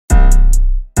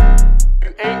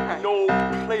no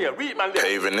player. Read my lips.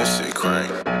 Paven, this shit crank.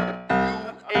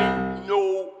 You ain't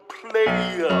no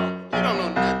player. You don't know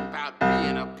nothing about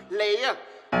being a player.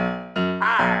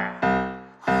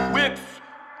 Whips.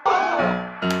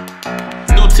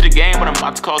 New to the game, but I'm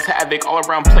about to cause havoc. All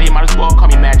around play, might as well call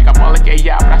me magic. I ball like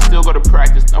AI, but I still go to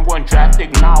practice. #1 draft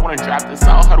pick, nah, I wanna draft this.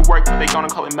 All hard work, but they gonna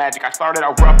call it magic. I started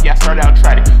out rough, yeah, I started out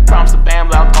tragic. Promised the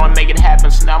family I was gonna make it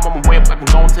happen. So now I'm on my way up like I'm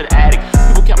going to the attic.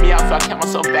 People kept me out, so I kept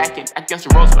myself back in. Against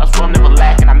the ropes, but I swear I'm never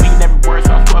lacking. I mean every word,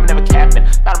 so I swear I'm never capping.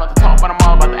 Not about the talk, but I'm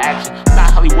all about the action.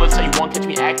 Not Hollywood, so you won't catch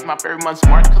me acting. My favorite month's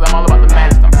March, cause I'm all about the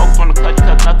madness. I'm focused on the clutch,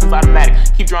 cause nothing's automatic.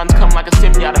 Keep drawings coming like a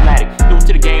semi-automatic. New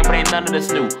to the game, but ain't none of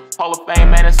this new. Hall of Fame,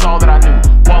 man, it's all that I knew.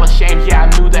 Wall of shame, yeah,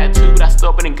 I knew that too. But I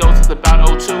still been in ghosts since about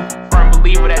 02. Firm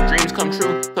believer that dreams come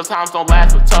true. Cause times don't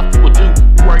last, what tough people do.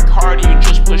 You work hard and you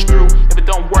just push through. If it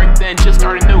don't work, then just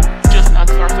start anew. Just not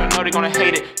start, so I know they're gonna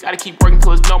hate it. Gotta keep working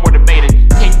till there's no more debating.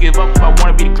 Can't give up if I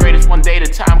wanna be the greatest. One day at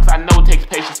a time, cause I know it takes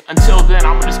patience. Until then,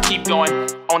 I'ma just keep going.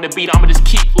 On the beat, I'ma just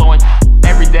keep flowing.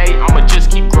 Every day, I'ma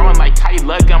just keep growing. Like Kylie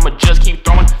Luck, I'ma just keep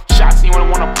throwing shots, and you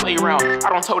wanna play around. I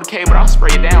don't toe the K, but I'll spray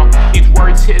it down. These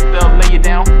words hit, they'll lay you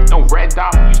down. No red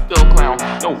dot, you still a clown.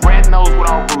 No red nose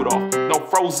without Rudolph. No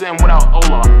Frozen without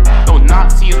Olaf. No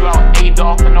Nazis without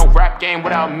Adolf. And no rap game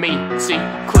without me. See,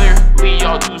 clearly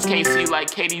y'all dudes can't see like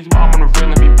Katie's mom on the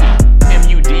real MVP.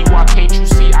 MUD, why can't you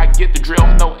see? I get the drill,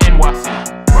 no NYC.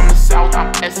 From the South,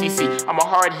 I'm SEC. I'm a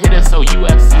hard hitter, so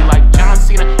UFC. Like John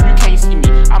Cena, you can't see me.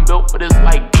 I'm built for this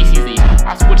like BCZ.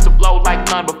 I switch the flow like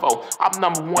none before. I'm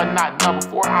 #1, not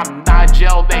 #4. I'm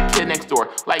Nigel, that kid next door.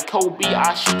 Like Kobe,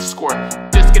 I shoot the score.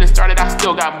 Just getting started, I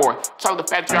still got more. Talk the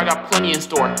factory, I got plenty in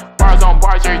store. Bars on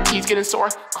bars, your teeth getting sore.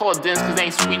 Call it dense, cause they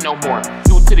ain't sweet no more.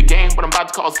 New to the game, but I'm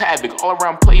about to cause havoc. All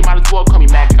around play, might as well call me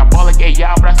magic. I ball like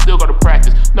AI, but I still go to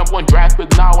practice. #1 draft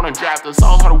pick, now I wanna draft this.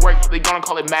 All hard work, but they gonna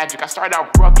call it magic. I started out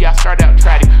rough, yeah, I started out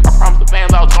tragic. I promised the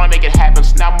fans I was gonna make it happen.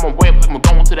 So now I'm on my way up like I'm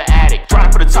going to the attic.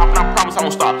 Trying for the top, and I promise I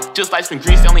won't stop. Just like some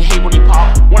grease, they only hate when you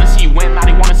pop. Wanna see you win, now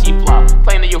they wanna see you flop.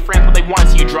 Playing to your friends, but they wanna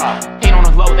see you drop. Hate on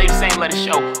the low, they just ain't let it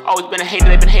show. Always been a hater,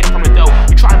 they've been hating from the dough.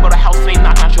 You try to build a house, they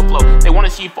knock out your flow. They wanna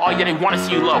see you fall, yeah, they wanna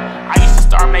see you low. I used to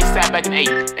starve, and they sat back and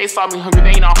ate. They saw me hungry, they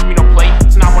ain't offer me no plate.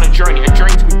 So now I'm on a journey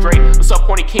to be great. What's up,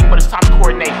 Pointy King, but it's time to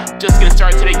coordinate. Just getting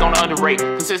started, today gonna underrate.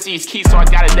 Consistency is key, so I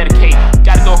gotta dedicate.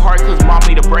 Gotta go hard, cause mom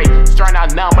need a break. Starting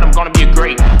out now, but I'm gonna be a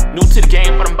great. New to the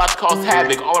game, but I'm about to cause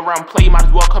havoc. All around play, might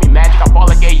as well call me magic. I ball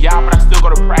like AI, but I still go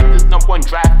to practice. #1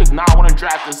 draft pick, now I wanna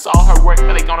draft this. All hard work,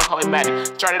 but they gonna call it magic.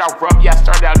 Started out rough, yeah, I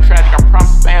started out tragic. I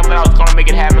promise